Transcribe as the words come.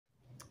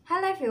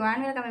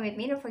everyone, welcome with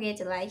me. Don't forget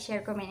to like,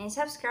 share, comment, and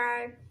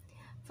subscribe.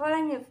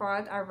 Following the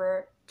vote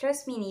over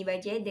Trust Mini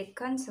budget, the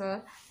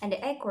council and the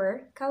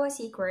Equer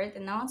Kawasi Court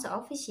announced to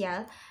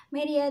official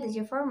media that the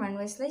government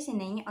was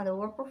listening on the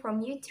work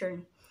from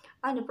U-turn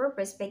on the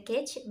purpose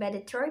package, but the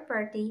Troy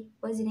party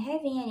wasn't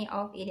having any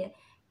of it.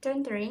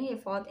 Countering the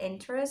vote and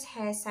Trust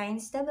has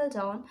signed double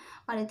down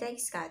on the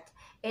tax cut.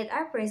 It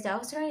appears the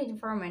Australian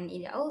government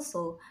is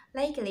also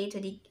likely to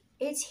dig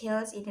its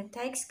heels in the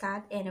tax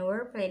cut and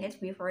were planned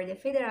before the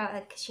federal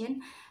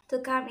election to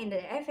come into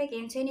effect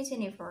in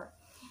 2024.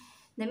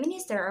 The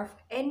Minister of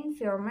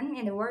Environment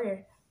and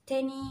Water,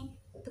 Tenny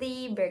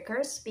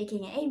Plebaker,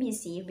 speaking at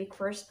ABC Big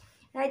First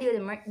Radio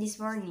this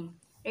morning,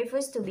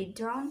 refused to be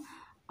drawn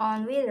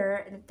on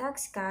whether the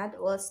tax cut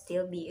will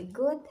still be a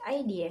good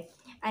idea.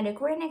 And the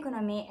current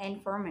economy and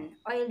environment,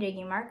 oil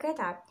drinking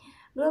market up,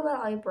 global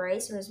oil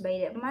price was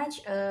by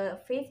March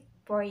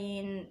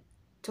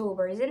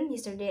 5.2%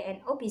 yesterday,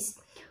 and obese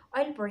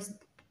oil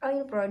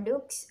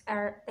products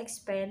are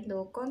expected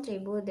to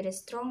contribute to the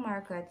strong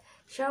market,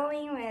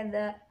 showing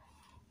whether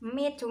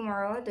meet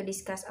tomorrow to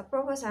discuss a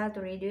proposal to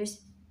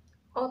reduce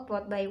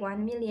output by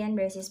 1 million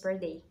barrels per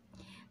day.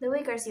 The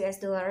weaker US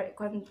dollar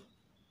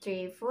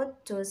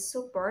contribute to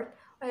support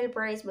oil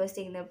price,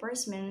 boosting the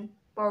purchasing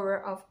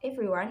power of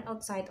everyone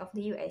outside of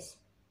the US.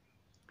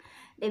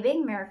 The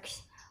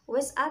benchmark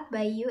was up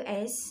by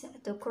US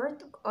to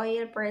crude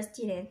oil price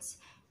trends.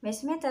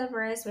 Base metal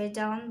prices were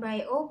down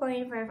by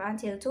 0.5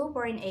 until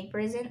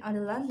 2.8% on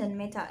the London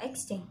Metal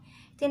Exchange.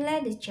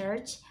 Tin-lead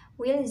charge,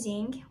 while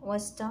zinc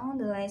was down,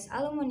 the less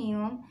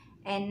aluminum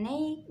and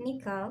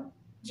nickel,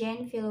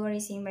 gen fuel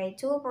rising by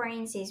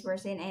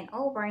 2.6% and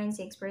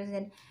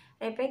 0.6%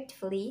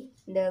 respectively.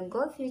 The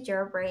gold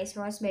future price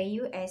rose by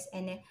US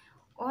and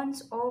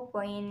ounce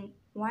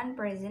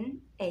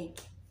 0.1%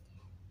 each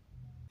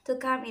to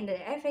come into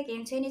effect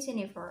in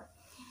 2024.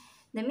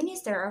 The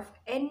Minister of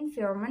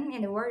Environment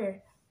and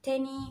Water,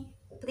 Tenny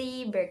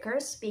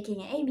Plebaker,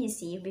 speaking at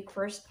ABC Big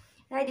First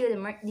Radio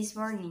this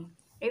morning,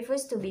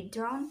 refused to be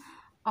drawn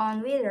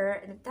on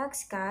whether the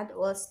tax cut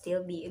will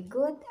still be a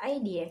good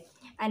idea.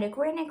 And the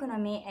current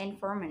economy and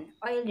environment,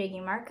 oil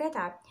drinking market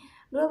up,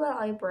 global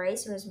oil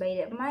price was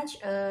by March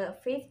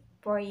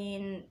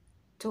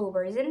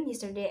 5.2%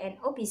 yesterday, and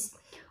obese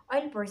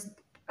oil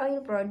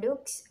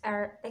products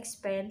are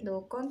expected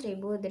to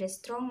contribute to the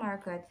strong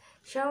market,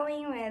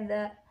 showing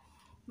whether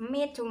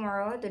meet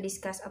tomorrow to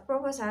discuss a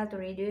proposal to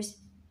reduce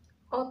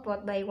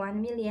output by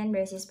 1 million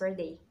barrels per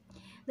day.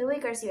 The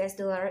weaker US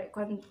dollar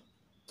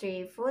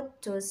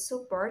contribute to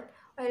support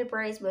oil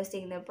price,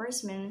 boosting the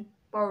purchasing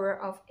power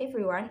of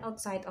everyone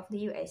outside of the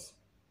US.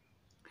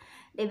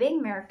 The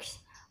benchmark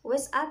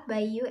was up by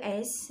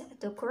US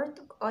to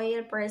crude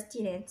oil price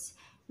trends.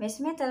 Base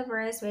metal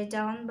prices were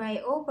down by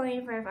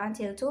 0.5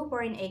 until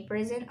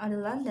 2.8% on the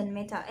London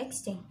Metal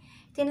Exchange.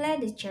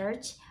 Tin-lead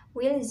charge,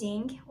 while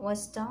zinc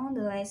was down,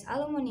 the less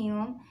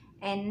aluminum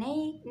and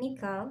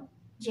nickel,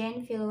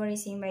 gen fuel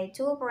rising by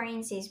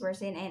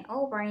 2.6% and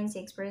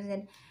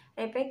 0.6%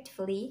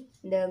 respectively.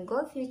 The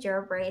gold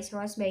future price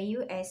rose by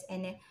US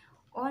and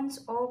ounce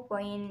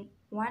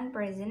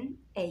 0.1%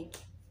 each.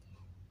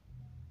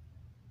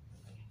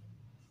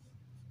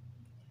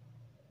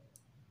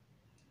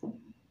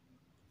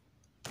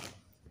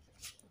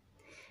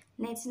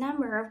 Next,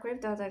 number of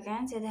crypto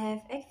tokens that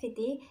have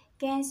equity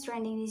gains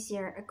trending this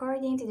year.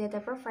 According to data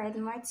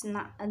provided, might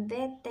not a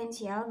dead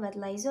potential, but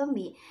like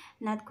zombie,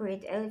 not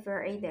create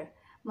elevator either.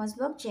 Most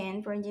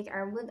blockchain projects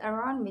are built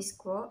around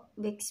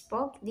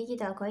bespoke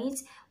digital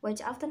coins,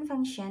 which often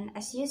function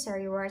as user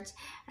rewards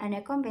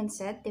and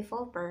compensate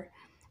developer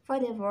for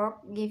the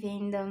work,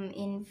 giving them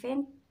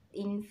infit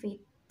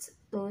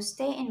to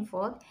stay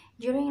involved.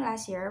 During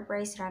last year,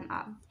 price ran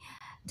up.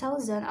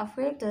 Thousands of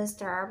crypto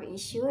startups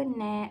issued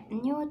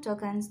new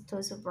tokens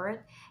to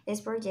support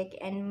this project,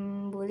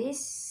 and bullish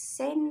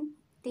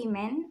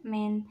sentiment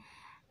meant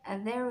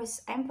there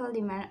was ample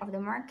demand of the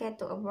market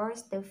to absorb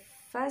the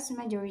vast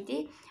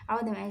majority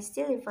of them and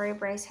still very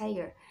price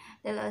higher.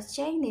 The loss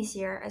change this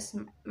year as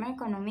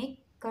economic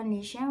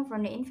condition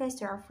from the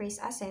investor of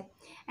risk asset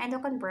and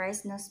token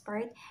price no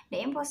spread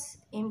the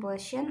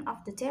implosion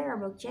of the Terra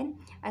blockchain,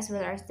 as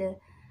well as the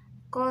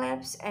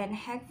collapse and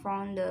hack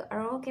from the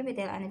Euro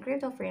Capital and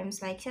crypto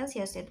firms like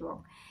Celsius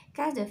Network.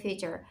 Cast the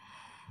future.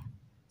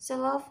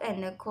 Sell-off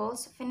and the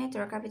calls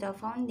Venetor Capital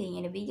funding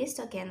in the biggest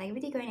token like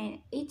Bitcoin and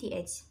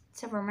ETH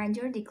suffer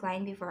major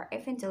decline before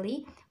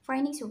eventually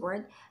finding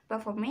support,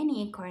 but for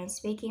many coins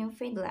speaking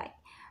feedback,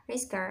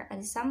 risker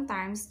and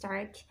sometimes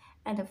stark,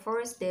 and the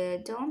force the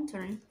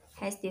downturn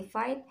has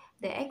defied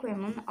the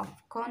equipment of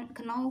called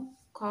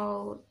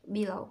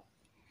below.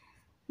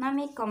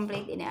 Nami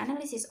completed the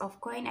analysis of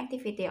coin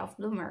activity of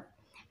Bloomberg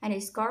and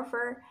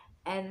discovered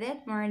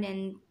that more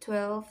than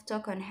 12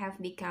 tokens have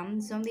become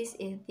zombies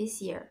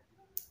this year.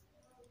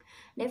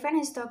 The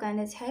finance token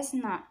that has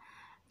not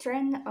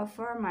trend of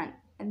 4 months,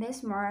 and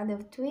there's more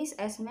the twist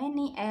as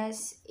many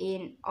as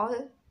in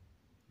all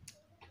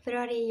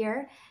February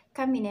year,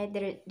 cabinet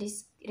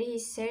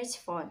research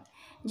fund.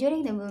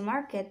 During the bull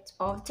market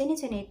of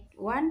 2021,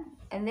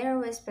 there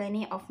was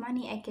plenty of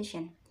money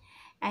allocation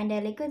and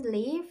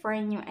liquidly for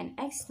new and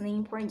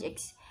X-linked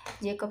projects.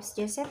 Jacobs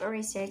Joseph, a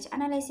research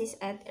analysis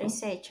at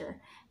Researcher,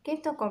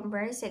 Crypto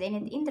Compare said in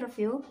an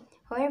interview,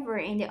 however,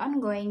 in the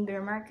ongoing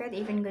bear market,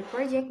 even good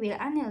projects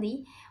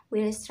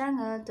will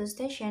struggle to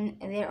station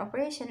their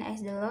operation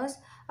as they lose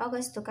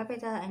August to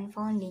capital and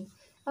funding.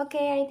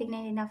 Okay, I think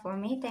that's enough for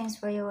me. Thanks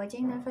for your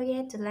watching. Don't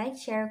forget to like,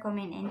 share,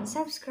 comment, and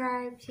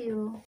subscribe. See you.